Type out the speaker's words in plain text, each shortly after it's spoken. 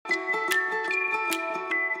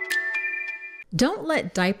Don't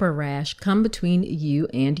let diaper rash come between you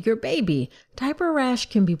and your baby. Diaper rash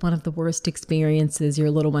can be one of the worst experiences your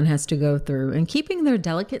little one has to go through, and keeping their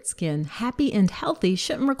delicate skin happy and healthy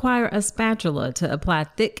shouldn't require a spatula to apply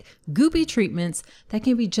thick, goopy treatments that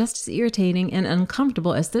can be just as irritating and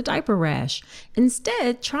uncomfortable as the diaper rash.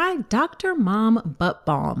 Instead, try Dr. Mom Butt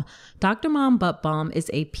Balm. Dr. Mom Butt Balm is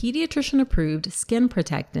a pediatrician-approved skin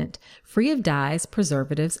protectant, free of dyes,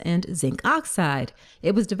 preservatives, and zinc oxide.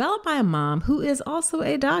 It was developed by a mom who is also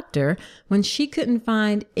a doctor when she couldn't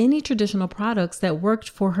find any traditional products that worked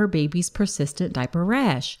for her baby's persistent diaper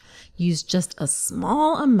rash. Use just a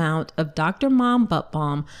small amount of Dr. Mom Butt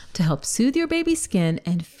Balm to help soothe your baby's skin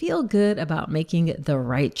and feel good about making the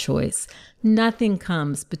right choice. Nothing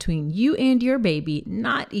comes between you and your baby,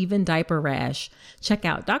 not even diaper rash. Check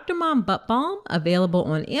out Dr. Mom Butt Balm, available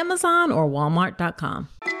on Amazon or Walmart.com.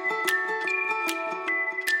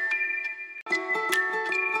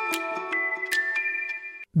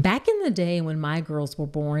 Back in the day when my girls were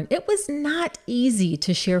born, it was not easy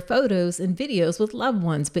to share photos and videos with loved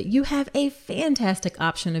ones, but you have a fantastic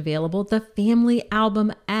option available, the Family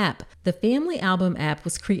Album app. The Family Album app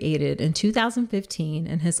was created in 2015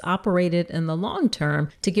 and has operated in the long term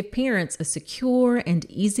to give parents a secure and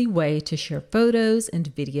easy way to share photos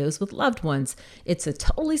and videos with loved ones. It's a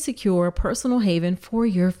totally secure personal haven for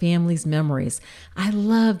your family's memories. I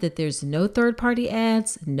love that there's no third-party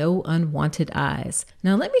ads, no unwanted eyes.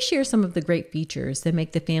 Now, let me share some of the great features that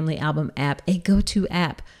make the Family Album app a go-to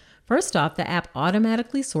app. First off, the app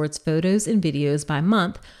automatically sorts photos and videos by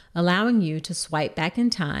month, allowing you to swipe back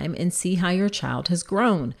in time and see how your child has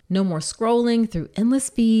grown. No more scrolling through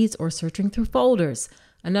endless feeds or searching through folders.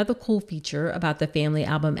 Another cool feature about the Family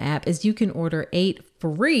Album app is you can order 8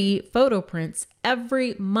 free photo prints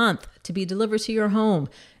every month to be delivered to your home.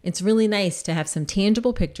 It's really nice to have some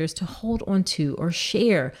tangible pictures to hold on to or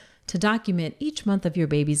share to document each month of your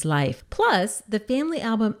baby's life. Plus, the Family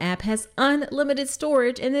Album app has unlimited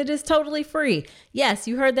storage and it is totally free. Yes,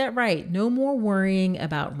 you heard that right. No more worrying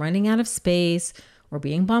about running out of space or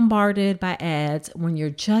being bombarded by ads when you're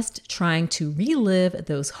just trying to relive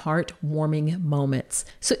those heartwarming moments.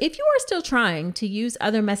 So if you are still trying to use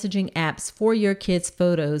other messaging apps for your kids'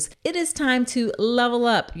 photos, it is time to level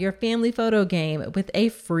up your family photo game with a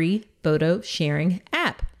free photo sharing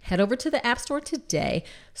app. Head over to the App Store today,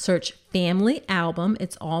 search Family Album,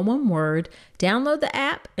 it's all one word, download the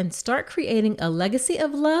app, and start creating a legacy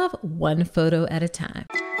of love one photo at a time.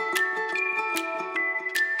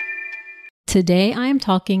 Today, I am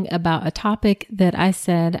talking about a topic that I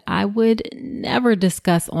said I would never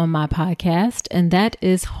discuss on my podcast, and that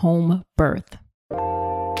is home birth.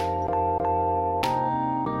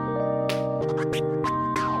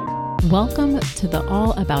 Welcome to the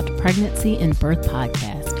All About Pregnancy and Birth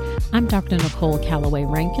podcast. I'm Dr. Nicole Calloway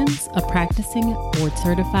Rankins, a practicing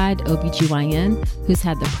board-certified OBGYN who's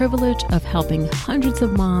had the privilege of helping hundreds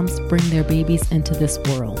of moms bring their babies into this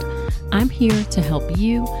world. I'm here to help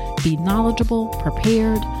you be knowledgeable,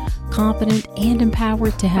 prepared, confident, and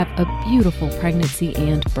empowered to have a beautiful pregnancy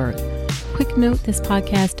and birth. Quick note, this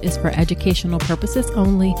podcast is for educational purposes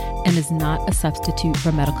only and is not a substitute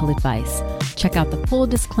for medical advice. Check out the full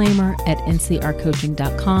disclaimer at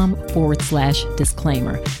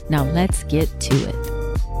ncrcoaching.com/disclaimer. Now let's get to it.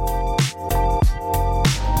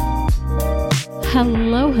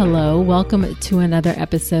 Hello. Welcome to another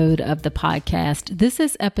episode of the podcast. This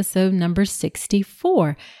is episode number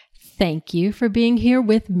 64. Thank you for being here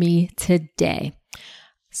with me today.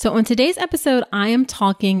 So on today's episode, I am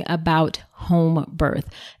talking about home birth.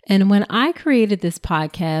 And when I created this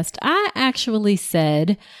podcast, I actually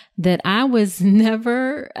said that I was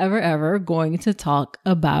never, ever going to talk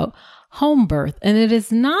about home birth. And it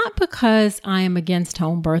is not because I am against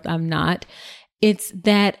home birth. I'm not. It's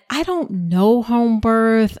that I don't know home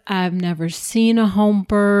birth. I've never seen a home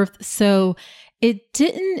birth. So it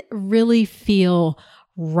didn't really feel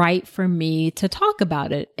right for me to talk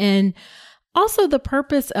about it. And also, the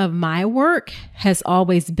purpose of my work has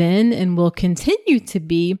always been and will continue to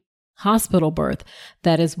be hospital birth.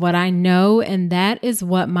 That is what I know, and that is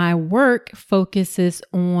what my work focuses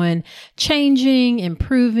on changing,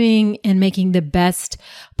 improving, and making the best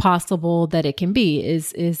possible that it can be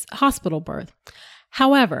is hospital birth.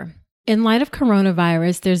 However, in light of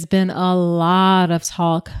coronavirus, there's been a lot of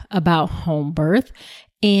talk about home birth.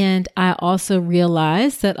 And I also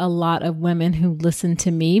realized that a lot of women who listen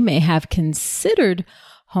to me may have considered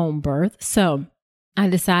home birth. So I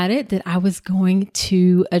decided that I was going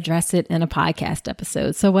to address it in a podcast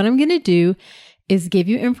episode. So what I'm going to do is give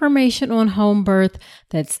you information on home birth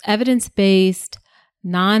that's evidence-based,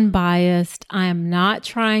 non-biased. I am not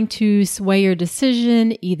trying to sway your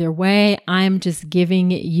decision either way. I'm just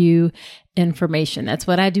giving you information. That's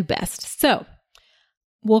what I do best. So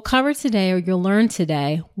we'll cover today, or you'll learn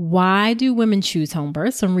today, why do women choose home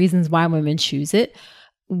birth? Some reasons why women choose it.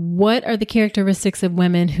 What are the characteristics of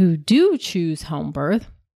women who do choose home birth?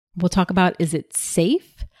 We'll talk about, is it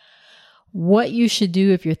safe? What you should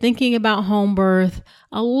do if you're thinking about home birth,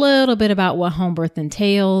 a little bit about what home birth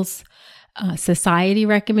entails, society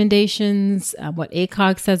recommendations, what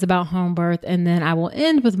ACOG says about home birth, and then I will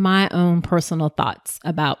end with my own personal thoughts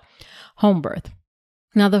about home birth.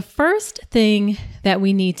 Now, the first thing that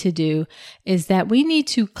we need to do is that we need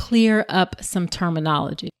to clear up some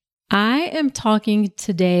terminology. I am talking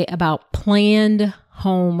today about planned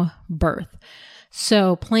home birth.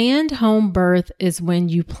 So planned home birth is when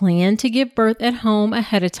you plan to give birth at home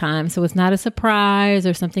ahead of time. So it's not a surprise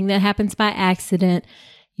or something that happens by accident.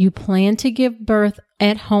 You plan to give birth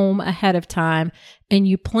at home ahead of time, and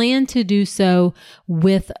you plan to do so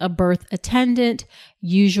with a birth attendant,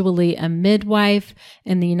 usually a midwife.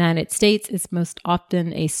 In the United States, it's most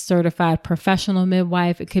often a certified professional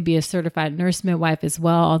midwife. It could be a certified nurse midwife as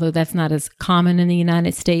well, although that's not as common in the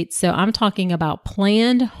United States. So I'm talking about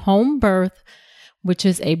planned home birth, which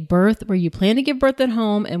is a birth where you plan to give birth at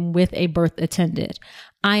home and with a birth attendant.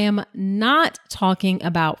 I am not talking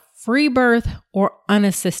about free birth or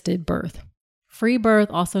unassisted birth. Free birth,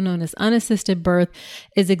 also known as unassisted birth,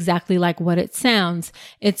 is exactly like what it sounds.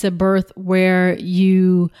 It's a birth where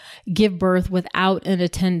you give birth without an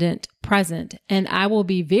attendant present. And I will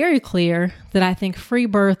be very clear that I think free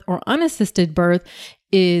birth or unassisted birth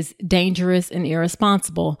is dangerous and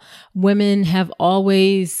irresponsible. Women have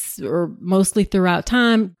always, or mostly throughout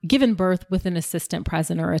time, given birth with an assistant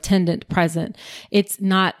present or attendant present. It's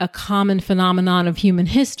not a common phenomenon of human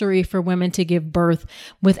history for women to give birth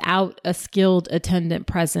without a skilled attendant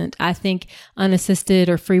present. I think unassisted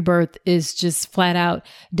or free birth is just flat out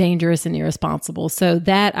dangerous and irresponsible. So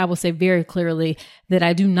that I will say very clearly that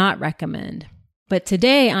I do not recommend. But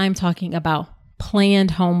today I'm talking about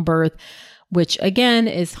planned home birth, which again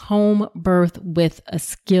is home birth with a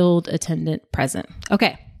skilled attendant present.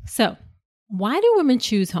 Okay, so why do women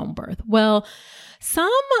choose home birth? Well,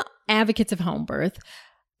 some advocates of home birth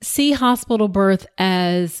see hospital birth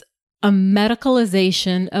as a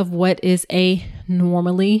medicalization of what is a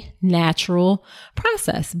normally natural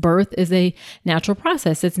process. Birth is a natural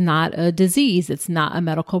process. It's not a disease. It's not a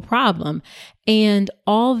medical problem. And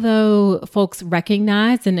although folks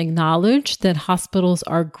recognize and acknowledge that hospitals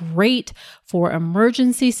are great for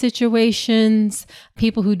emergency situations,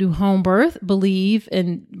 people who do home birth believe,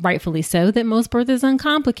 and rightfully so, that most birth is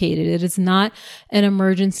uncomplicated. It is not an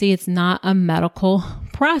emergency. It's not a medical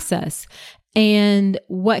process. And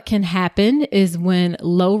what can happen is when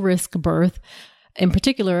low risk birth in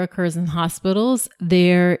particular occurs in hospitals,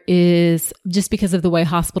 there is, just because of the way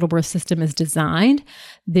hospital birth system is designed,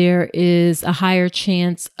 there is a higher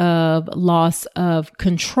chance of loss of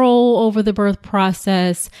control over the birth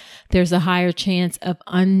process. There's a higher chance of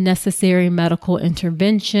unnecessary medical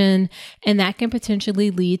intervention, and that can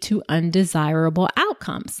potentially lead to undesirable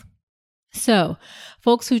outcomes. So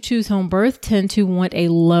folks who choose home birth tend to want a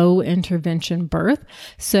low intervention birth.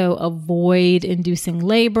 So avoid inducing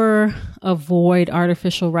labor, avoid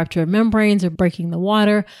artificial rupture of membranes or breaking the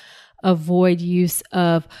water, avoid use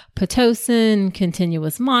of Pitocin,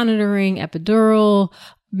 continuous monitoring, epidural,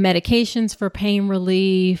 medications for pain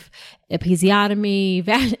relief, episiotomy,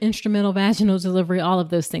 instrumental vaginal delivery, all of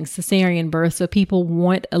those things, cesarean birth. So people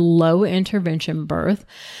want a low intervention birth.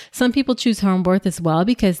 Some people choose home birth as well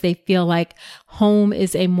because they feel like home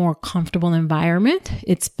is a more comfortable environment.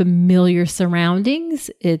 It's familiar surroundings.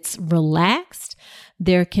 It's relaxed.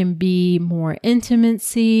 There can be more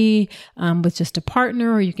intimacy with just a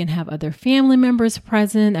partner, or you can have other family members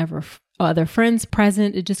present, other friends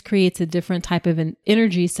present. It just creates a different type of an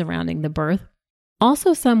energy surrounding the birth.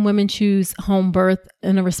 Also, some women choose home birth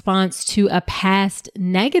in a response to a past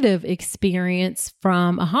negative experience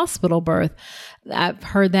from a hospital birth. I've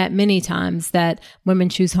heard that many times, that women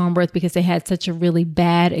choose home birth because they had such a really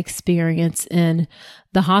bad experience in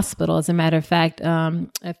the hospital. As a matter of fact,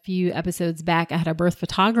 a few episodes back, I had a birth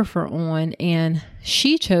photographer on, and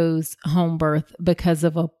she chose home birth because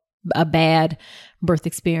of a bad birth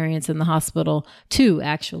experience in the hospital too,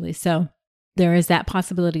 actually. So there is that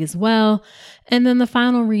possibility as well. And then the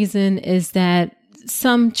final reason is that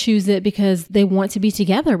some choose it because they want to be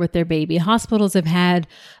together with their baby. Hospitals have had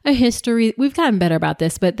a history. We've gotten better about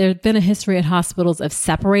this, but there's been a history at hospitals of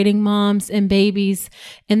separating moms and babies,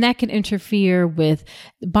 and that can interfere with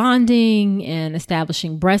bonding and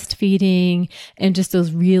establishing breastfeeding and just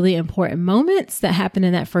those really important moments that happen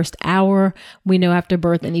in that first hour, we know, after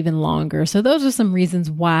birth, and even longer. So those are some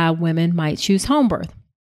reasons why women might choose home birth.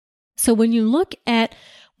 So when you look at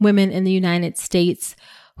women in the United States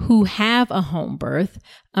who have a home birth,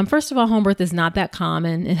 first of all, home birth is not that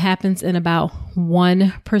common. It happens in about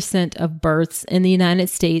 1% of births in the United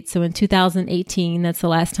States. So in 2018, that's the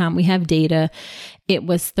last time we have data, it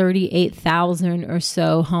was 38,000 or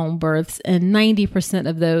so home births, and 90%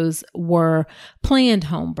 of those were planned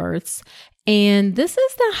home births. And this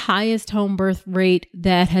is the highest home birth rate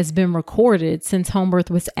that has been recorded since home birth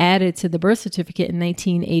was added to the birth certificate in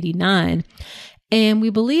 1989. And we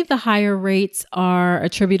believe the higher rates are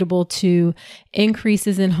attributable to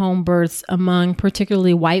increases in home births among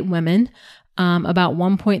particularly white women. About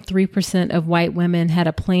 1.3% of white women had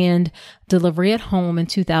a planned delivery at home in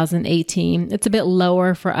 2018. It's a bit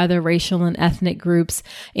lower for other racial and ethnic groups,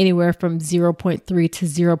 anywhere from 0.3 to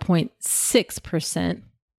 0.6%.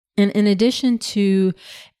 And in addition to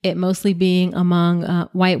it mostly being among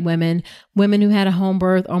white women, women who had a home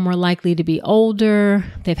birth are more likely to be older.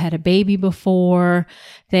 They've had a baby before.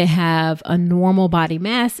 They have a normal body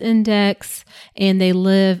mass index, and they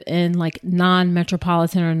live in like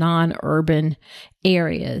non-metropolitan or non-urban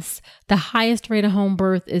areas. The highest rate of home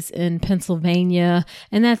birth is in Pennsylvania,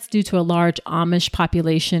 and that's due to a large Amish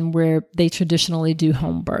population where they traditionally do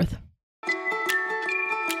home birth.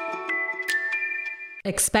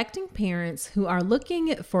 Expecting parents who are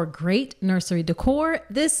looking for great nursery decor,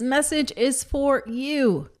 this message is for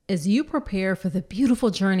you. As you prepare for the beautiful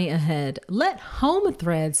journey ahead, let Home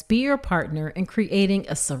Threads be your partner in creating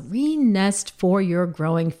a serene nest for your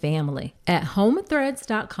growing family. At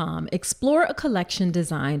homethreads.com, explore a collection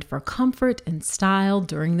designed for comfort and style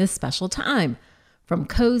during this special time. From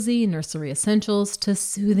cozy nursery essentials to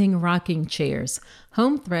soothing rocking chairs,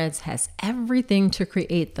 Home Threads has everything to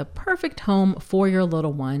create the perfect home for your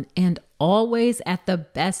little one, and always at the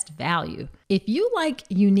best value. If you like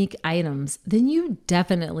unique items, then you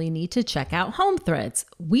definitely need to check out Home Threads.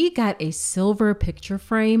 We got a silver picture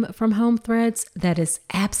frame from Home Threads that is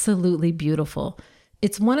absolutely beautiful.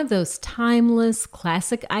 It's one of those timeless,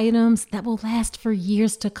 classic items that will last for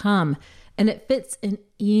years to come, and it fits in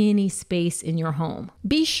any space in your home.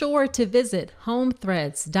 Be sure to visit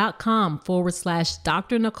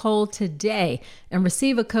homethreads.com/Dr. Nicole today and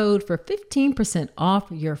receive a code for 15% off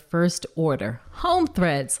your first order. Home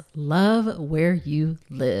Threads, love where you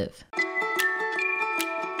live.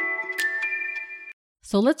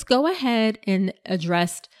 So let's go ahead and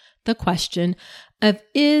address the question of,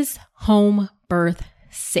 is home birth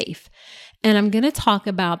safe? And I'm going to talk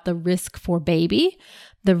about the risk for baby,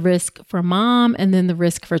 the risk for mom, and then the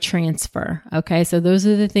risk for transfer. Okay, so those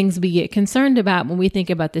are the things we get concerned about when we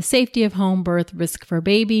think about the safety of home birth: risk for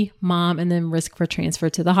baby, mom, and then risk for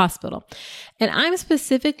transfer to the hospital. And I'm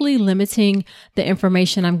specifically limiting the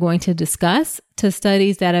information I'm going to discuss to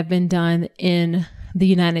studies that have been done in the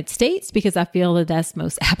United States, because I feel that that's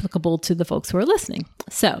most applicable to the folks who are listening.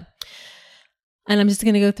 And I'm just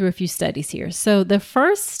going to go through a few studies here. So the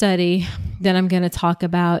first study that I'm going to talk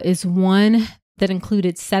about is one that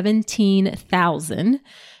included 17,000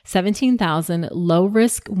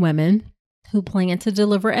 low-risk women who plan to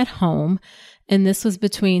deliver at home. And this was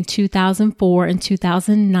between 2004 and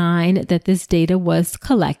 2009 that this data was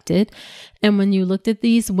collected. And when you looked at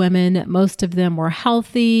these women, most of them were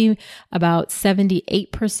healthy. About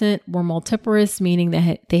 78% were multiparous, meaning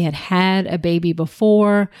that they had had a baby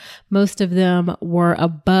before. Most of them were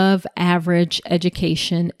above average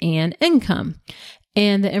education and income.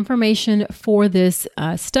 And the information for this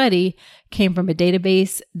study came from a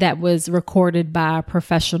database that was recorded by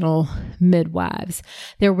professional midwives.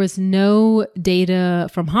 There was no data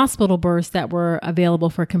from hospital births that were available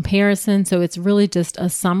for comparison. So it's really just a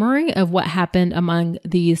summary of what happened among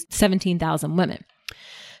these 17,000 women.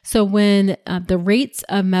 So when the rates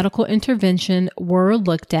of medical intervention were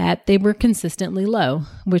looked at, they were consistently low,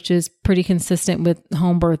 which is pretty consistent with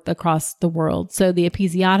home birth across the world. So the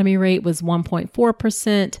episiotomy rate was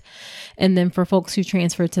 1.4%. And then for folks who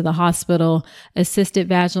transferred to the hospital, assisted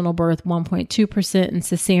vaginal birth, 1.2%, and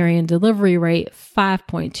cesarean delivery rate,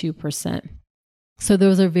 5.2%. So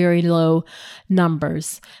those are very low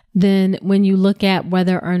numbers. Then when you look at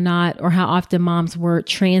whether or not or how often moms were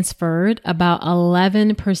transferred, about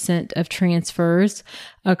 11% of transfers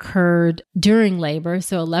occurred during labor.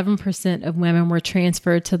 So 11% of women were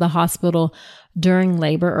transferred to the hospital during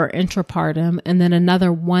labor or intrapartum, and then another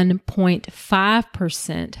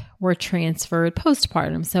 1.5% were transferred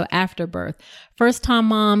postpartum, so after birth. First-time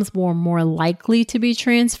moms were more likely to be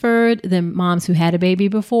transferred than moms who had a baby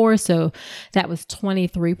before, so that was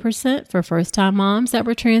 23% for first-time moms that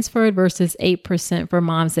were transferred versus 8% for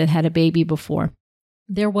moms that had a baby before.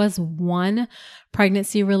 There was one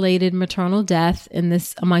pregnancy-related maternal death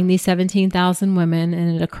among these 17,000 women,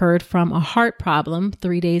 and it occurred from a heart problem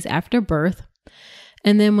 3 days after birth.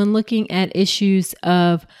 And then when looking at issues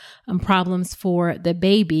of problems for the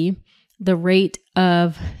baby, the rate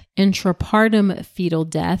of intrapartum fetal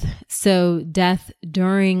death, so death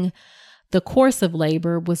during the course of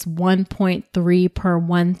labor, was 1.3 per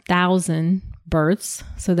 1,000 births.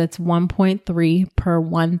 So that's 1.3 per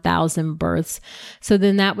 1,000 births. So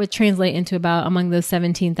then that would translate into about, among those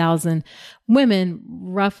 17,000 women,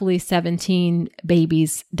 roughly 17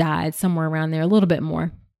 babies died, somewhere around there, a little bit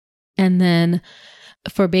more. And then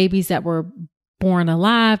for babies that were born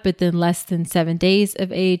alive, but then less than 7 days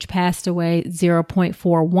of age, passed away,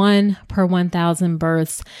 0.41 per 1,000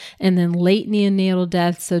 births. And then late neonatal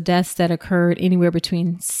deaths, so deaths that occurred anywhere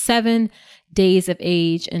between 7 days of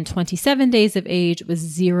age and 27 days of age,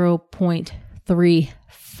 was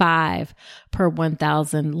 0.35 per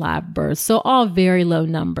 1,000 live births. So all very low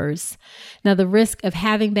numbers. Now, the risk of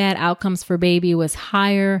having bad outcomes for baby was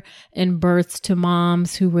higher in births to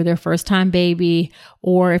moms who were their first time baby,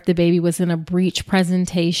 or if the baby was in a breech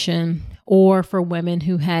presentation, or for women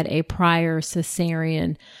who had a prior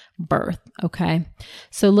cesarean birth. Okay.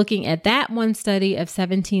 So looking at that one study of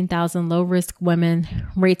 17,000 low risk women,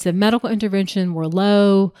 rates of medical intervention were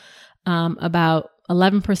low. About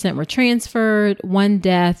 11% were transferred, 1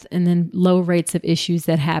 death, and then low rates of issues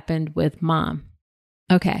that happened with mom.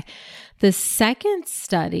 Okay. The second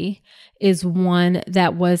study is one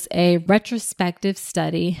that was a retrospective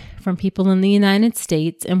study from people in the United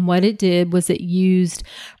States. And what it did was it used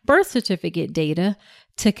birth certificate data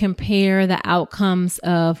to compare the outcomes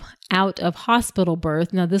of out of hospital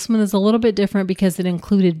birth. Now, this one is a little bit different because it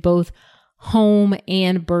included both home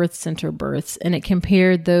and birth center births, and it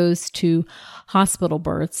compared those to hospital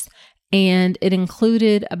births. And it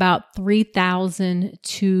included about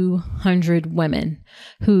 3,200 women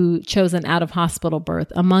who chose an out of hospital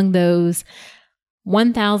birth. Among those,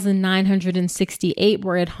 1,968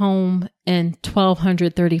 were at home and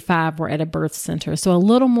 1,235 were at a birth center. So a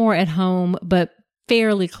little more at home, but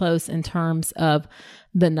fairly close in terms of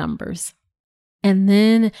the numbers. And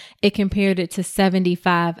then it compared it to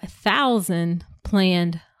 75,000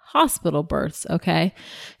 planned hospital births. Okay.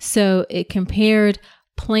 So it compared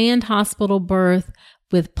planned hospital birth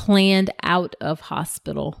with planned out of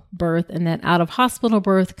hospital birth. And that out of hospital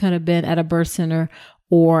birth could have been at a birth center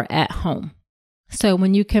or at home. So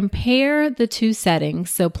when you compare the two settings,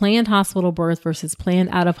 so planned hospital birth versus planned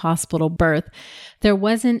out of hospital birth, there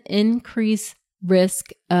was an increased risk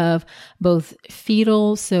of both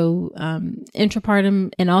fetal, so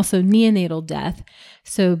intrapartum, and also neonatal death.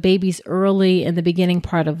 So babies early in the beginning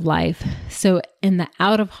part of life. So in the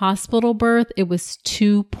out of hospital birth, it was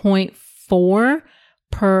 2.4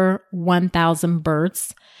 per 1,000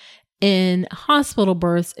 births. In hospital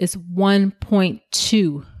births, it's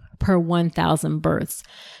 1.2 per 1,000 births.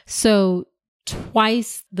 So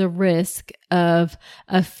twice the risk of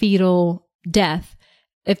a fetal death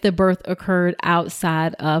if the birth occurred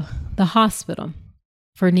outside of the hospital.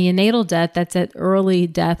 For neonatal death, that's at early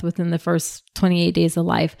death within the first 28 days of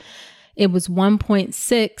life, it was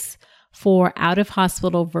 1.6 for out of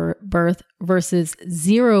hospital birth versus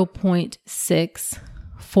 0.6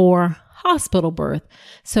 for hospital birth.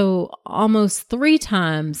 So almost 3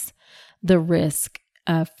 times the risk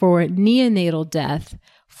for neonatal death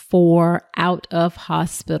for out of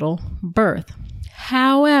hospital birth.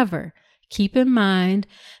 However, keep in mind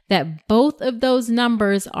that both of those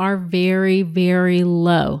numbers are very, very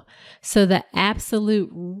low. So the absolute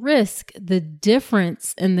risk, the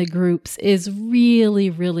difference in the groups is really,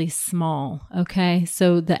 really small. Okay.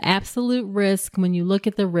 So the absolute risk, when you look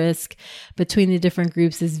at the risk between the different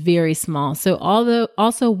groups, is very small. So although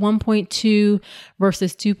also 1.2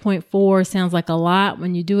 versus 2.4 sounds like a lot,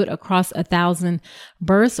 when you do it across 1,000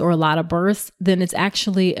 births or a lot of births, then it's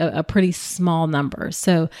actually a pretty small number.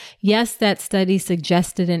 So yes, that study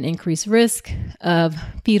suggested an increased risk of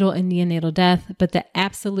fetal and neonatal death, but the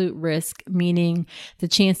absolute risk, meaning the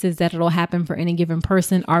chances that it'll happen for any given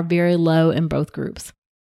person, are very low in both groups.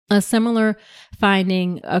 A similar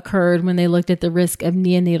finding occurred when they looked at the risk of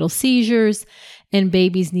neonatal seizures and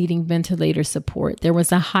babies needing ventilator support. There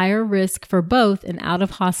was a higher risk for both an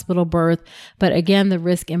out-of-hospital birth, but again, the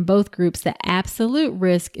risk in both groups, the absolute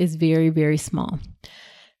risk is very, very small.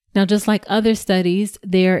 Now, just like other studies,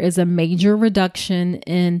 there is a major reduction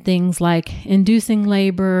in things like inducing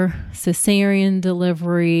labor, cesarean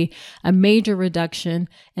delivery, a major reduction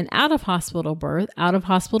in out-of-hospital birth.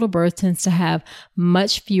 Out-of-hospital birth tends to have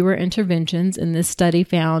much fewer interventions, and this study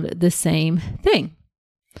found the same thing.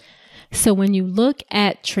 So when you look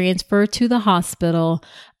at transfer to the hospital,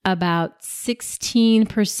 about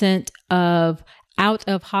 16% of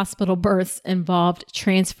out-of-hospital births involved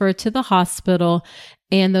transfer to the hospital,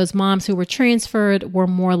 and those moms who were transferred were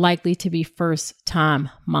more likely to be first-time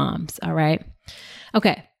moms, all right?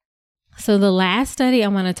 Okay, so the last study I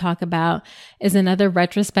want to talk about is another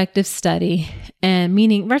retrospective study, and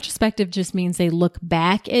meaning retrospective just means they look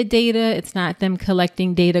back at data. It's not them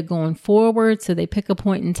collecting data going forward, so they pick a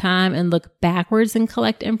point in time and look backwards and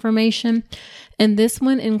collect information. And this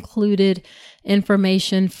one included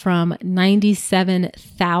information from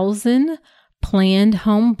 97,000 planned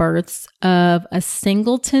home births of a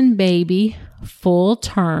singleton baby full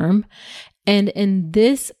term. And in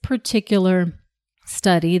this particular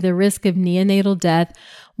study, the risk of neonatal death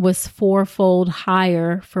was 4-fold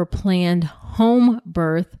higher for planned home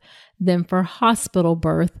birth than for hospital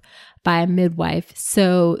birth by a midwife.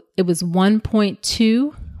 So it was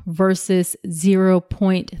 1.2 versus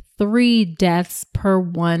 0.3 deaths per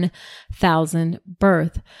 1,000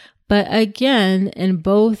 birth. But again, in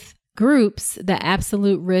both groups, the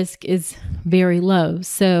absolute risk is very low.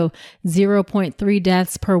 So 0.3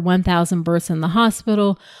 deaths per 1,000 births in the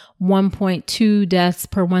hospital, 1.2 deaths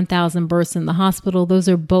per 1,000 births in the hospital. Those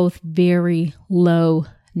are both very low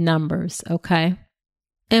numbers, okay?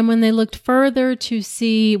 And when they looked further to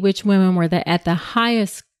see which women were at the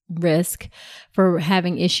highest risk for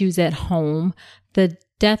having issues at home, the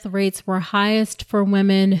death rates were highest for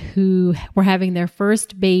women who were having their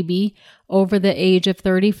first baby over the age of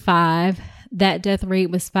 35. That death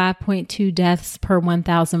rate was 5.2 deaths per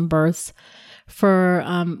 1,000 births. For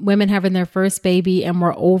women having their first baby and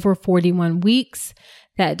were over 41 weeks,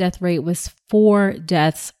 that death rate was 4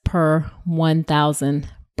 deaths per 1,000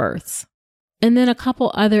 births. And then a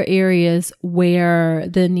couple other areas where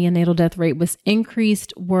the neonatal death rate was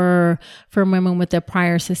increased were for women with a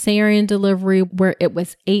prior cesarean delivery, where it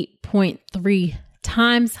was 8.3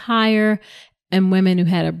 times higher, and women who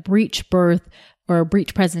had a breech birth or a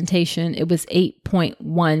breech presentation, it was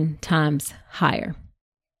 8.1 times higher.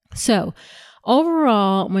 So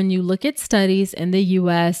overall, when you look at studies in the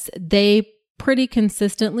U.S., they pretty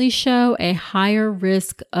consistently show a higher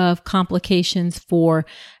risk of complications for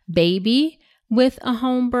baby with a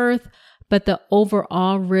home birth, but the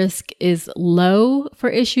overall risk is low for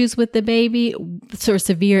issues with the baby, or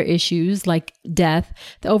severe issues like death.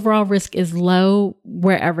 The overall risk is low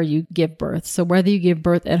wherever you give birth. So whether you give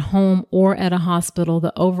birth at home or at a hospital,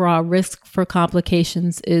 the overall risk for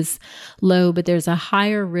complications is low, but there's a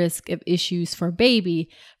higher risk of issues for babies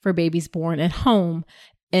born at home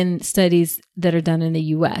in studies that are done in the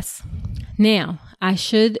U.S. Now, I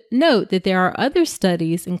should note that there are other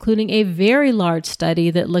studies, including a very large study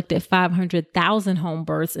that looked at 500,000 home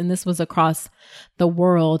births, and this was across the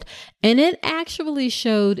world. And it actually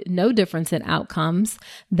showed no difference in outcomes,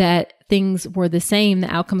 that things were the same.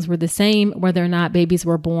 The outcomes were the same, whether or not babies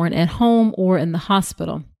were born at home or in the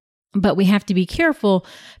hospital. But we have to be careful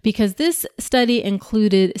because this study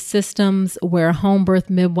included systems where home birth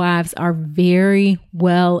midwives are very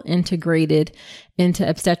well integrated into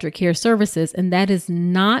obstetric care services. And that is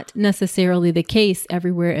not necessarily the case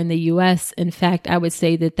everywhere in the U.S. In fact, I would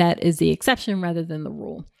say that that is the exception rather than the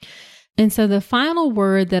rule. And so the final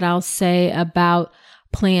word that I'll say about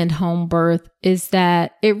planned home birth is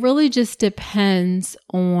that it really just depends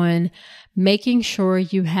on making sure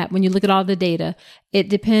you have, when you look at all the data, it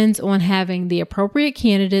depends on having the appropriate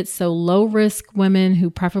candidates, so low risk women who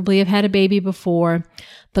preferably have had a baby before,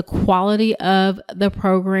 the quality of the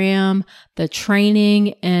program, the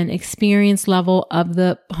training and experience level of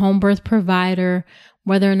the home birth provider,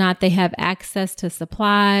 whether or not they have access to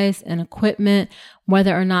supplies and equipment,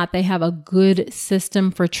 whether or not they have a good system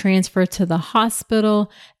for transfer to the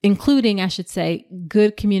hospital, including, I should say,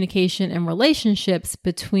 good communication and relationships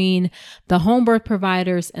between the home birth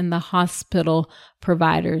providers and the hospital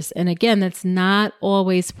providers. And again, that's not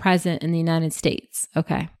always present in the United States.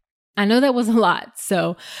 Okay. I know that was a lot,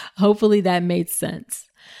 so hopefully that made sense.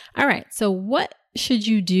 All right. So what should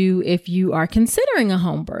you do if you are considering a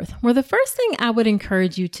home birth? Well, the first thing I would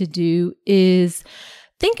encourage you to do is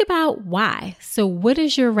think about why. So what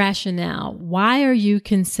is your rationale? Why are you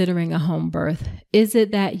considering a home birth? Is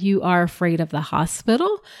it that you are afraid of the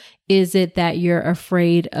hospital? Is it that you're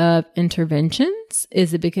afraid of interventions?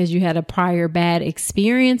 Is it because you had a prior bad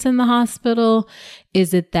experience in the hospital?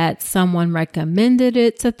 Is it that someone recommended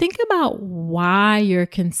it? So think about why you're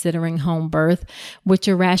considering home birth, what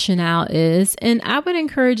your rationale is. And I would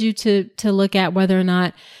encourage you to look at whether or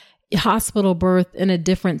not hospital birth in a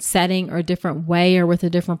different setting or a different way or with a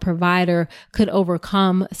different provider could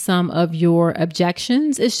overcome some of your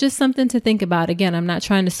objections. It's just something to think about. Again, I'm not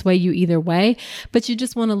trying to sway you either way, but you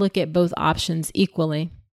just want to look at both options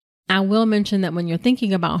equally. I will mention that when you're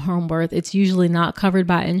thinking about home birth, it's usually not covered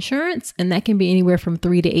by insurance, and that can be anywhere from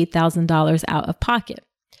 $3,000 to $8,000 out of pocket.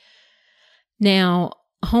 Now,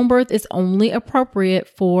 home birth is only appropriate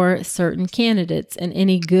for certain candidates, and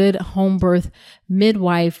any good home birth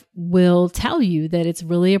midwife will tell you that it's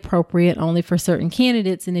really appropriate only for certain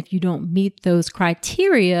candidates. And if you don't meet those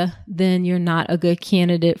criteria, then you're not a good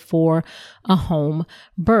candidate for a home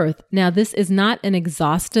birth. Now, this is not an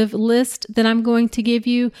exhaustive list that I'm going to give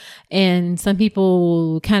you. And some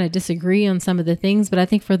people kind of disagree on some of the things, but I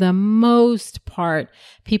think for the most part,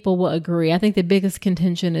 people will agree. I think the biggest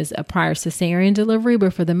contention is a prior cesarean delivery,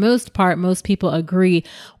 but for the most part, most people agree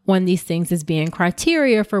on these things as being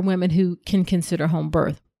criteria for women who can consider home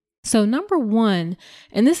birth. So number one,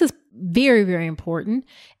 and this is very, very important,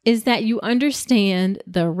 is that you understand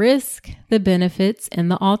the risk, the benefits, and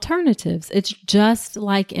the alternatives. It's just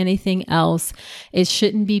like anything else. It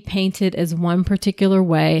shouldn't be painted as one particular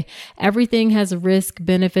way. Everything has risk,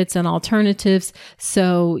 benefits, and alternatives.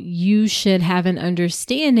 So you should have an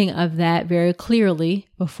understanding of that very clearly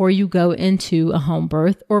before you go into a home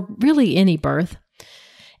birth or really any birth.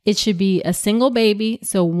 It should be a single baby.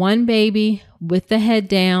 So one baby with the head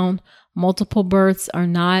down. Multiple births are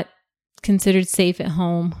not considered safe at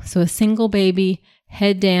home. So a single baby,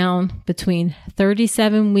 head down, between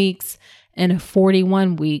 37 weeks and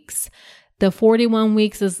 41 weeks. The 41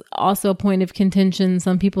 weeks is also a point of contention.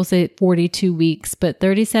 Some people say 42 weeks, but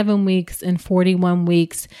 37 weeks and 41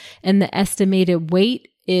 weeks. And the estimated weight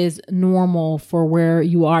is normal for where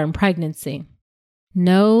you are in pregnancy.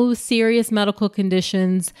 No serious medical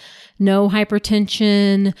conditions, no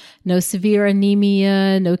hypertension, no severe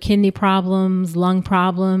anemia, no kidney problems, lung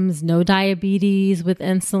problems, no diabetes with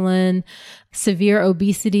insulin. Severe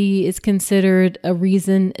obesity is considered a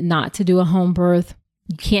reason not to do a home birth.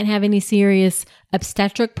 You can't have any serious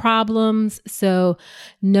obstetric problems. So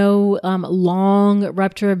no long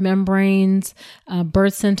rupture of membranes.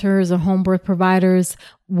 Birth centers or home birth providers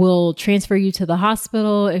will transfer you to the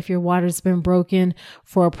hospital if your water's been broken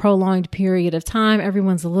for a prolonged period of time.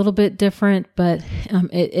 Everyone's a little bit different, but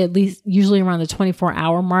at least usually around the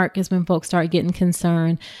 24-hour mark is when folks start getting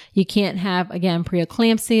concerned. You can't have, again,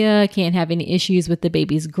 preeclampsia, can't have any issues with the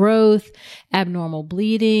baby's growth, abnormal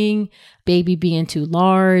bleeding, baby being too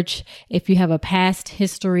large. If you have a past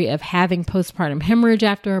history of having postpartum hemorrhage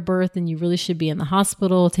after a birth, then you really should be in the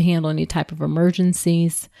hospital to handle any type of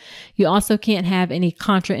emergencies. You also can't have any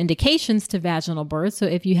contraindications to vaginal birth. So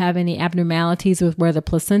if you have any abnormalities with where the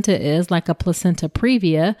placenta is, like a placenta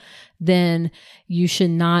previa, then you should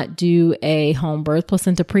not do a home birth.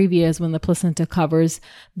 Placenta previa is when the placenta covers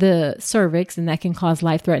the cervix, and that can cause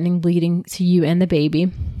life-threatening bleeding to you and the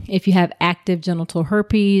baby. If you have active genital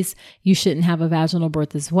herpes, you shouldn't have a vaginal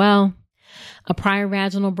birth as well. A prior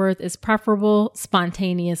vaginal birth is preferable.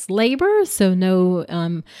 Spontaneous labor, so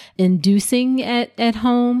no inducing at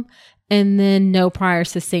home. And then no prior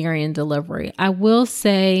cesarean delivery. I will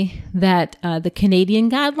say that the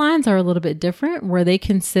Canadian guidelines are a little bit different, where they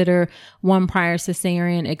consider one prior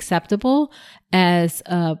cesarean acceptable as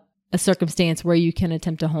a circumstance where you can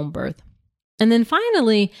attempt a home birth. And then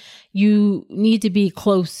finally, you need to be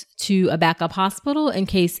close to a backup hospital in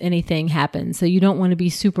case anything happens. So you don't want to be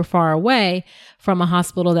super far away from a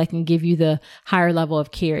hospital that can give you the higher level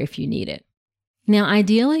of care if you need it. Now,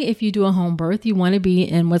 ideally, if you do a home birth, you want to be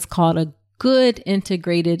in what's called a good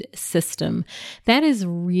integrated system. That is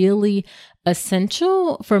really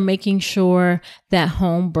essential for making sure that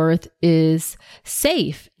home birth is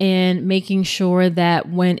safe and making sure that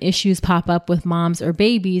when issues pop up with moms or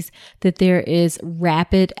babies, that there is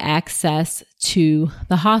rapid access to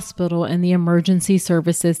the hospital and the emergency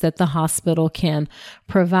services that the hospital can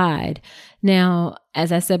provide. Now,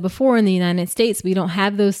 as I said before, in the United States, we don't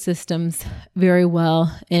have those systems very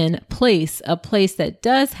well in place. A place that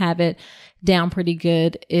does have it down pretty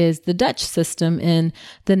good is the Dutch system in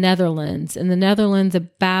the Netherlands. In the Netherlands,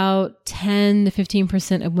 about 10 to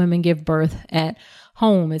 15% of women give birth at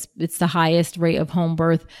home. It's the highest rate of home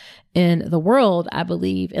birth in the world, I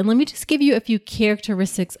believe. And let me just give you a few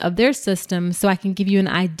characteristics of their system so I can give you an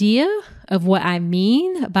idea of what I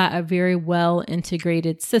mean by a very well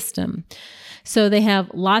integrated system. So they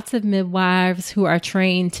have lots of midwives who are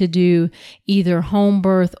trained to do either home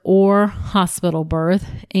birth or hospital birth,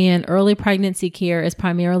 and early pregnancy care is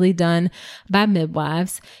primarily done by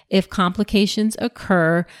midwives. If complications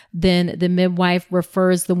occur, then the midwife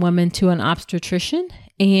refers the woman to an obstetrician,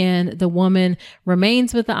 and the woman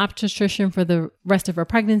remains with the obstetrician for the rest of her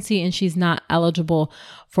pregnancy, and she's not eligible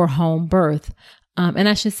for home birth. And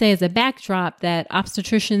I should say as a backdrop that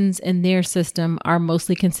obstetricians in their system are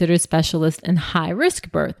mostly considered specialists in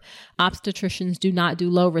high-risk birth. Obstetricians do not do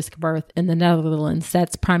low-risk birth in the Netherlands.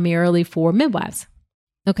 That's primarily for midwives.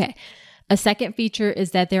 Okay. A second feature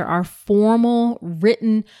is that there are formal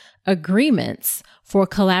written agreements for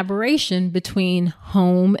collaboration between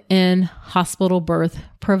home and hospital birth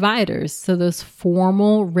providers. So those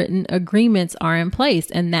formal written agreements are in place,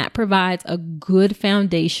 and that provides a good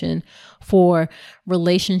foundation for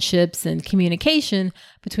relationships and communication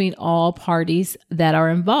between all parties that are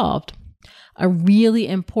involved. A really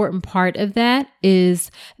important part of that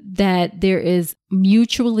is that there is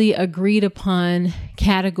mutually agreed upon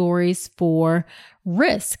categories for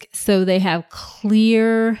risk. So they have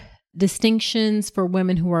clear distinctions for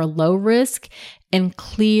women who are low risk and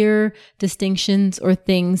clear distinctions or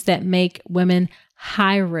things that make women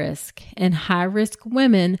high risk. And high risk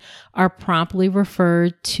women are promptly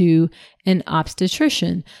referred to an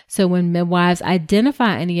obstetrician. So when midwives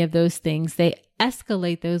identify any of those things, they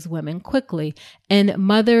escalate those women quickly. And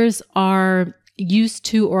mothers are used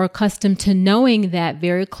to or accustomed to knowing that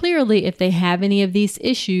very clearly if they have any of these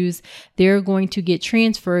issues, they're going to get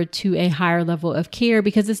transferred to a higher level of care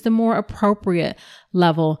because it's the more appropriate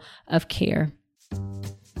level of care.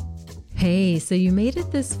 Hey, so you made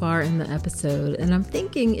it this far in the episode, and I'm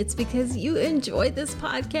thinking it's because you enjoyed this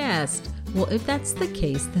podcast. Well, if that's the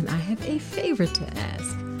case, then I have a favor to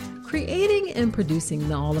ask. Creating and producing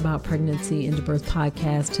the All About Pregnancy and Birth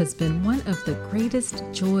podcast has been one of the greatest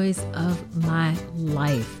joys of my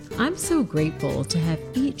life. I'm so grateful to have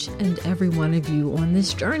each and every one of you on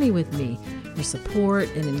this journey with me. Your support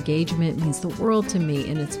and engagement means the world to me,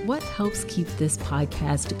 and it's what helps keep this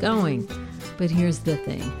podcast going. But here's the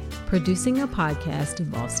thing. Producing a podcast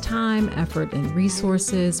involves time, effort, and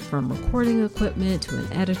resources, from recording equipment to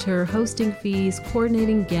an editor, hosting fees,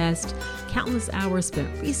 coordinating guests, countless hours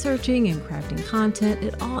spent researching and crafting content.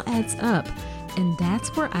 It all adds up, and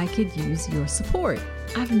that's where I could use your support.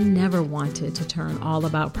 I've never wanted to turn All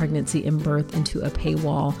About Pregnancy and Birth into a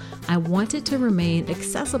paywall. I want it to remain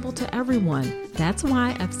accessible to everyone. That's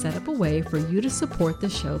why I've set up a way for you to support the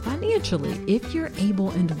show financially if you're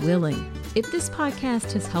able and willing. If this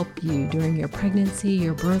podcast has helped you during your pregnancy,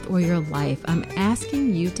 your birth, or your life, I'm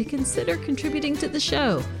asking you to consider contributing to the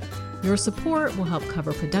show. Your support will help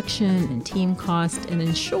cover production and team costs and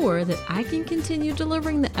ensure that I can continue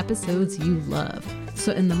delivering the episodes you love.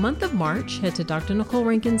 So in the month of March, head to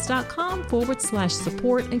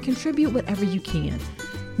drnicolerankins.com/support and contribute whatever you can.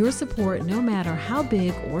 Your support, no matter how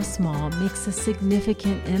big or small, makes a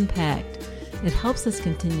significant impact. It helps us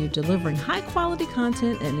continue delivering high quality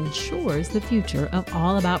content and ensures the future of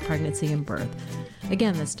All About Pregnancy and Birth.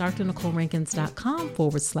 Again, that's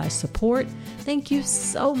drnicolerankins.com/support. Thank you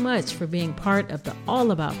so much for being part of the All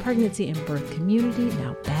About Pregnancy and Birth community.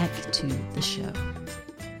 Now back to the show.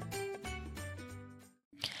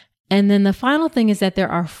 And then the final thing is that there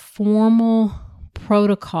are formal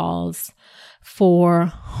protocols for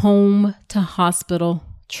home to hospital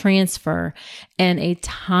transfer and a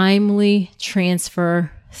timely transfer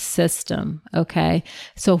system. Okay.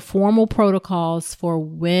 So formal protocols for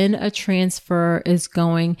when a transfer is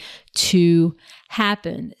going to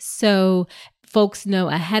happen. So folks know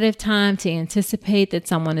ahead of time to anticipate that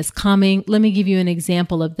someone is coming. Let me give you an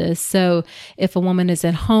example of this. So if a woman is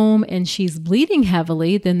at home and she's bleeding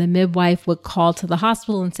heavily, then the midwife would call to the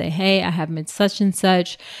hospital and say, hey, I have Miss such and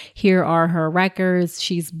such. Here are her records.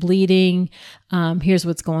 She's bleeding. Here's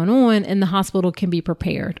what's going on. And the hospital can be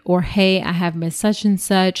prepared. Or, hey, I have Miss such and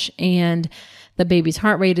such, and the baby's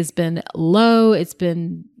heart rate has been low. It's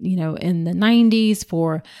been, in the 90s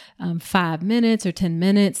for 5 minutes or 10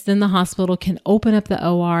 minutes. Then the hospital can open up the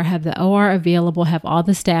OR, have the OR available, have all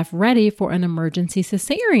the staff ready for an emergency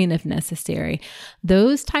cesarean if necessary.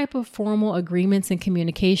 Those type of formal agreements and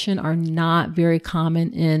communication are not very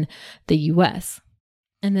common in the U.S.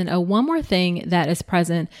 And then one more thing that is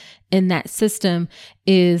present in that system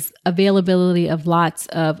is availability of lots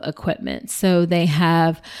of equipment. So they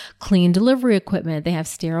have clean delivery equipment. They have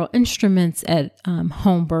sterile instruments at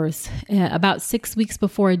home births. About 6 weeks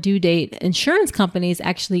before a due date, insurance companies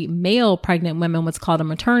actually mail pregnant women what's called a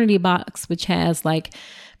maternity box, which has like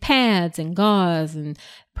pads and gauze and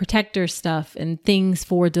protector stuff and things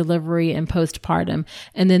for delivery and postpartum.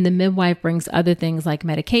 And then the midwife brings other things like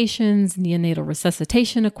medications, neonatal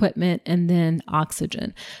resuscitation equipment, and then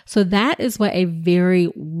oxygen. So that is what a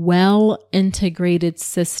very well integrated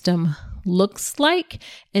system looks like.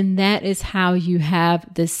 And that is how you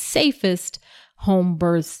have the safest home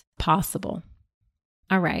births possible.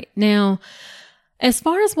 All right. Now, as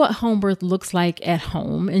far as what home birth looks like at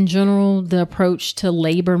home, in general, the approach to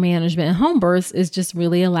labor management in home births is just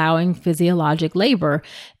really allowing physiologic labor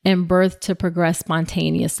and birth to progress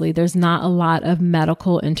spontaneously. There's not a lot of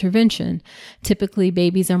medical intervention. Typically,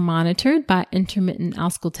 babies are monitored by intermittent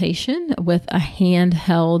auscultation with a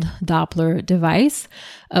handheld Doppler device.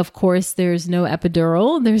 Of course, there's no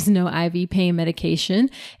epidural, there's no IV pain medication,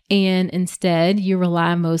 and instead you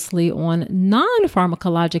rely mostly on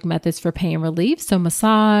non-pharmacologic methods for pain relief. So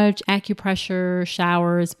massage, acupressure,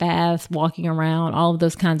 showers, baths, walking around, all of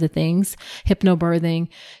those kinds of things, hypnobirthing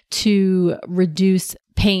to reduce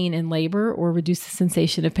pain in labor or reduce the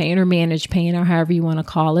sensation of pain or manage pain or however you want to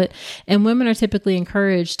call it. And women are typically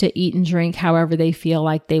encouraged to eat and drink however they feel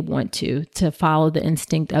like they want to follow the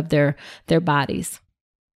instinct of their bodies.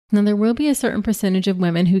 Now, there will be a certain percentage of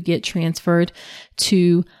women who get transferred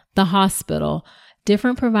to the hospital.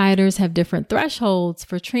 Different providers have different thresholds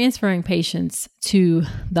for transferring patients to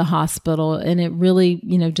the hospital, and it really,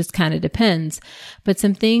 just kind of depends. But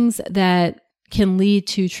some things that can lead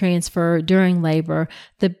to transfer during labor,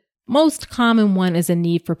 the most common one is a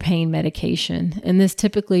need for pain medication. And this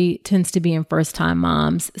typically tends to be in first-time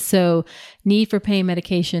moms. So need for pain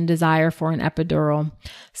medication, desire for an epidural.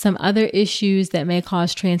 Some other issues that may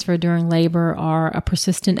cause transfer during labor are a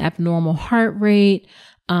persistent abnormal heart rate,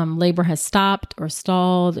 labor has stopped or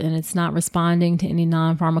stalled and it's not responding to any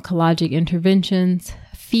non-pharmacologic interventions,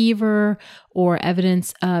 fever or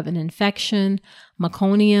evidence of an infection,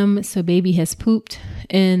 meconium, so baby has pooped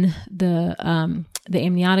in the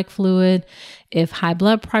amniotic fluid. If high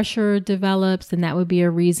blood pressure develops, then that would be a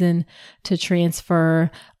reason to transfer,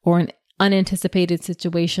 or an unanticipated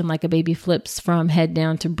situation like a baby flips from head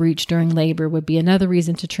down to breech during labor would be another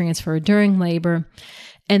reason to transfer during labor.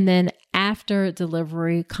 And then after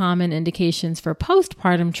delivery, common indications for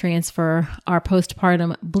postpartum transfer are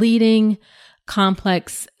postpartum bleeding,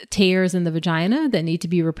 complex tears in the vagina that need to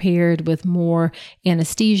be repaired with more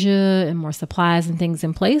anesthesia and more supplies and things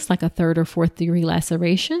in place, like a 3rd or 4th degree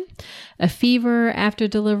laceration, a fever after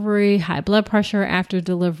delivery, high blood pressure after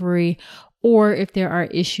delivery, or if there are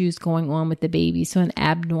issues going on with the baby. So an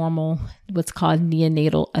abnormal, what's called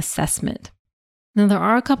neonatal assessment. Now, there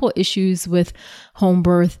are a couple issues with home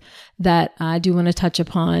birth that I do want to touch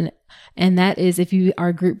upon, and that is if you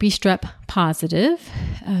are Group B strep positive,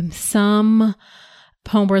 some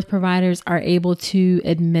home birth providers are able to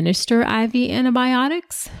administer IV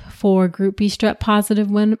antibiotics for Group B strep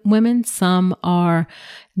positive women. Some are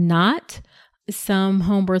not. Some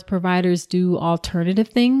home birth providers do alternative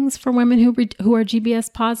things for women who are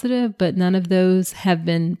GBS positive, but none of those have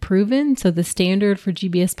been proven. So the standard for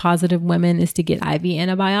GBS positive women is to get IV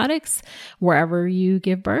antibiotics wherever you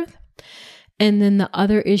give birth. And then the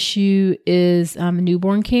other issue is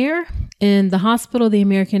newborn care. In the hospital, the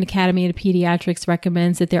American Academy of Pediatrics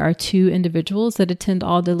recommends that there are 2 individuals that attend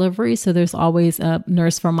all deliveries. So there's always a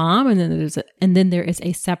nurse for mom, and then there is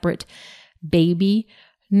a separate baby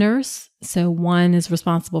nurse. So one is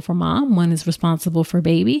responsible for mom, one is responsible for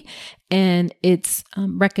baby. And it's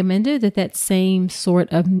recommended that same sort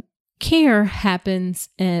of care happens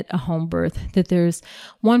at a home birth, that there's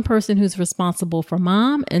one person who's responsible for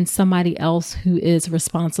mom and somebody else who is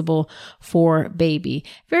responsible for baby.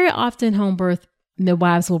 Very often home birth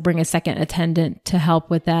midwives will bring a second attendant to help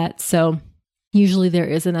with that. So usually there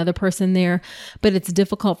is another person there, but it's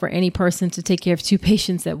difficult for any person to take care of 2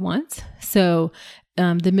 patients at once. So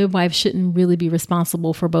the midwife shouldn't really be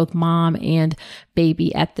responsible for both mom and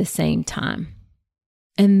baby at the same time.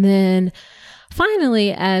 And then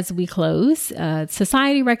finally, as we close,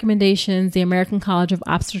 society recommendations, the American College of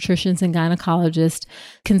Obstetricians and Gynecologists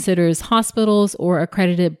considers hospitals or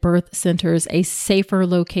accredited birth centers a safer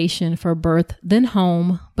location for birth than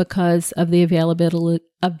home because of the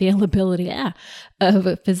availability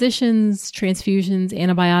of physicians, transfusions,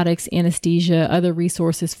 antibiotics, anesthesia, other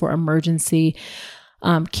resources for emergency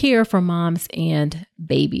care for moms and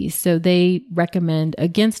babies. So they recommend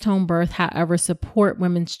against home birth, however, support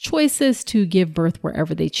women's choices to give birth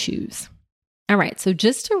wherever they choose. All right, so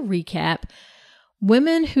just to recap,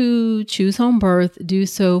 women who choose home birth do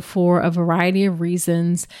so for a variety of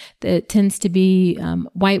reasons. That tends to be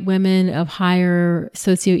white women of higher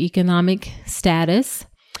socioeconomic status.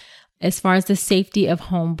 As far as the safety of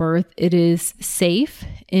home birth, it is safe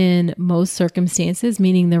in most circumstances,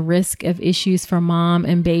 meaning the risk of issues for mom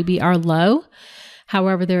and baby are low.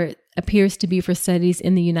 However, there appears to be, for studies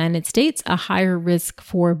in the United States, a higher risk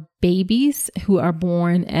for babies who are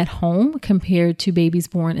born at home compared to babies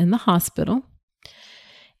born in the hospital.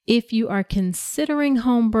 If you are considering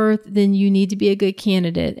home birth, then you need to be a good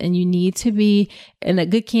candidate, and you need to be, and a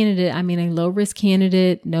good candidate, I mean a low risk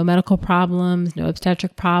candidate, no medical problems, no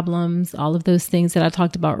obstetric problems, all of those things that I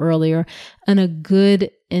talked about earlier, and a good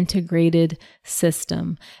integrated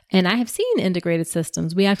system. And I have seen integrated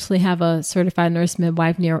systems. We actually have a certified nurse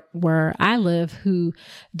midwife near where I live who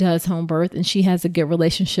does home birth, and she has a good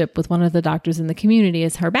relationship with one of the doctors in the community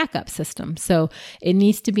as her backup system. So it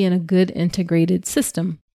needs to be in a good integrated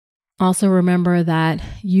system. Also remember that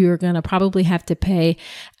you're going to probably have to pay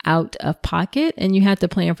out of pocket, and you have to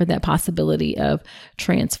plan for that possibility of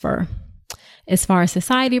transfer. As far as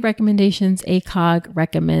society recommendations, ACOG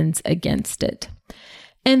recommends against it.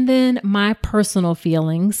 And then my personal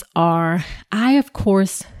feelings are, I, of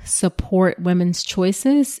course, support women's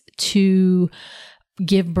choices to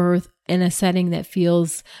give birth in a setting that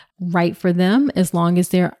feels right for them, as long as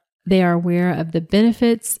they are aware of the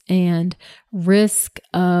benefits and risk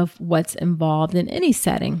of what's involved in any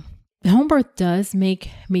setting. Home birth does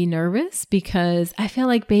make me nervous because I feel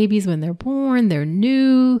like babies, when they're born, they're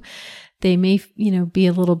new. They may, be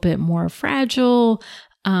a little bit more fragile.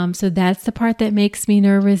 So that's the part that makes me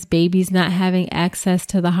nervous. Babies not having access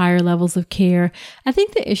to the higher levels of care. I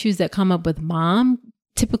think the issues that come up with mom,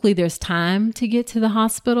 typically there's time to get to the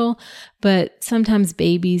hospital, but sometimes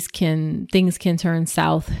things can turn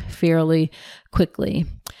south fairly quickly.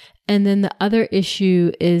 And then the other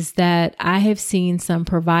issue is that I have seen some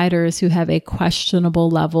providers who have a questionable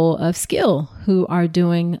level of skill who are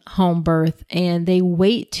doing home birth, and they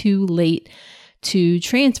wait too late to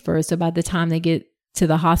transfer. So by the time they get to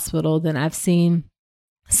the hospital, then I've seen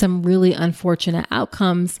some really unfortunate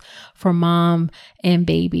outcomes for mom and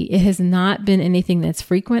baby. It has not been anything that's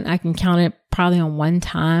frequent. I can count it probably on one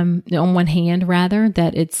hand,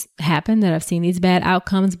 that it's happened, that I've seen these bad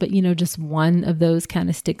outcomes, but just one of those kind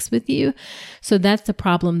of sticks with you. So that's the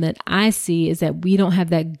problem that I see, is that we don't have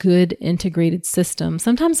that good integrated system.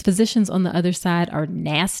 Sometimes physicians on the other side are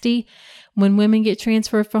nasty. When women get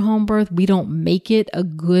transferred for home birth, we don't make it a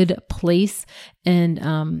good place and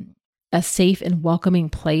a safe and welcoming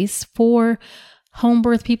place for home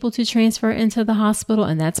birth people to transfer into the hospital.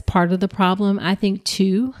 And that's part of the problem, I think,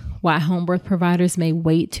 too, why home birth providers may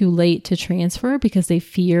wait too late to transfer, because they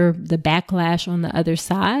fear the backlash on the other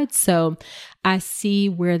side. So I see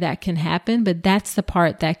where that can happen, but that's the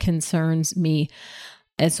part that concerns me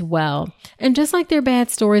as well. And just like there are bad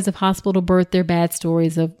stories of hospital birth, there are bad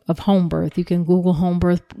stories of home birth. You can Google home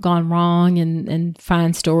birth gone wrong and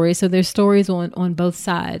find stories. So there's stories on both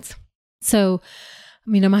sides. So,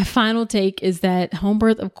 my final take is that home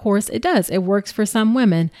birth, of course, it works for some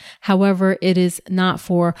women. However, it is not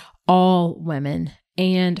for all women.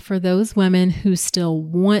 And for those women who still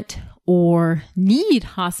want or need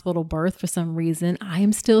hospital birth for some reason, I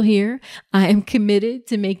am still here. I am committed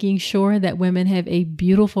to making sure that women have a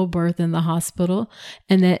beautiful birth in the hospital,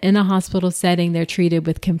 and that in a hospital setting, they're treated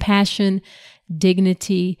with compassion,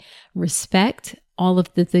 dignity, respect, all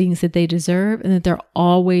of the things that they deserve, and that they're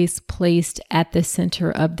always placed at the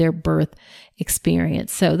center of their birth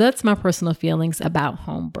experience. So that's my personal feelings about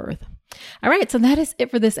home birth. All right, so that is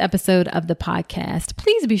it for this episode of the podcast.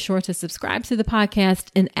 Please be sure to subscribe to the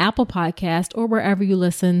podcast in Apple Podcast or wherever you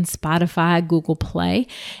listen, Spotify, Google Play.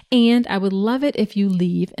 And I would love it if you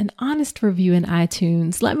leave an honest review in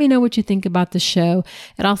iTunes. Let me know what you think about the show.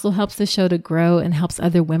 It also helps the show to grow and helps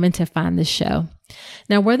other women to find the show.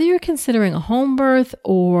 Now, whether you're considering a home birth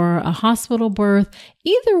or a hospital birth,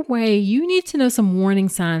 either way, you need to know some warning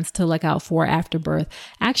signs to look out for after birth.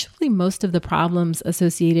 Actually, most of the problems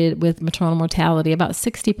associated with maternal mortality, about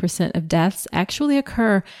 60% of deaths, actually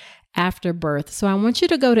occur after birth. So I want you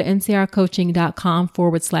to go to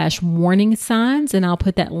ncrcoaching.com/warning signs, and I'll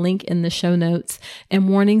put that link in the show notes. And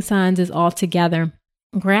warning signs is all together.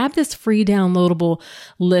 Grab this free downloadable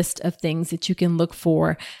list of things that you can look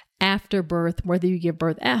for after birth, whether you give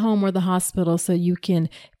birth at home or the hospital, so you can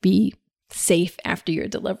be safe after your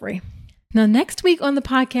delivery. Now, next week on the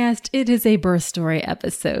podcast, it is a birth story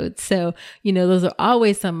episode. So, those are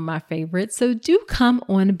always some of my favorites. So do come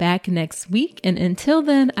on back next week. And until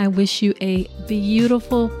then, I wish you a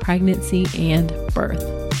beautiful pregnancy and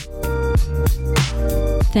birth.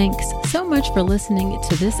 Thanks so much for listening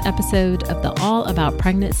to this episode of the All About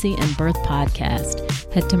Pregnancy and Birth podcast.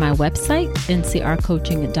 Head to my website,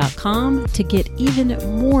 ncrcoaching.com, to get even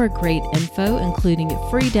more great info, including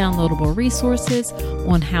free downloadable resources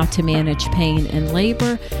on how to manage pain in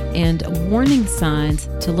labor and warning signs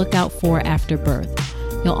to look out for after birth.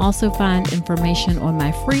 You'll also find information on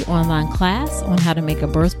my free online class on how to make a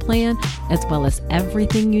birth plan, as well as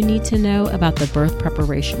everything you need to know about the birth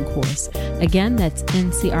preparation course. Again, that's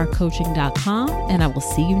ncrcoaching.com, and I will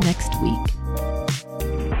see you next week.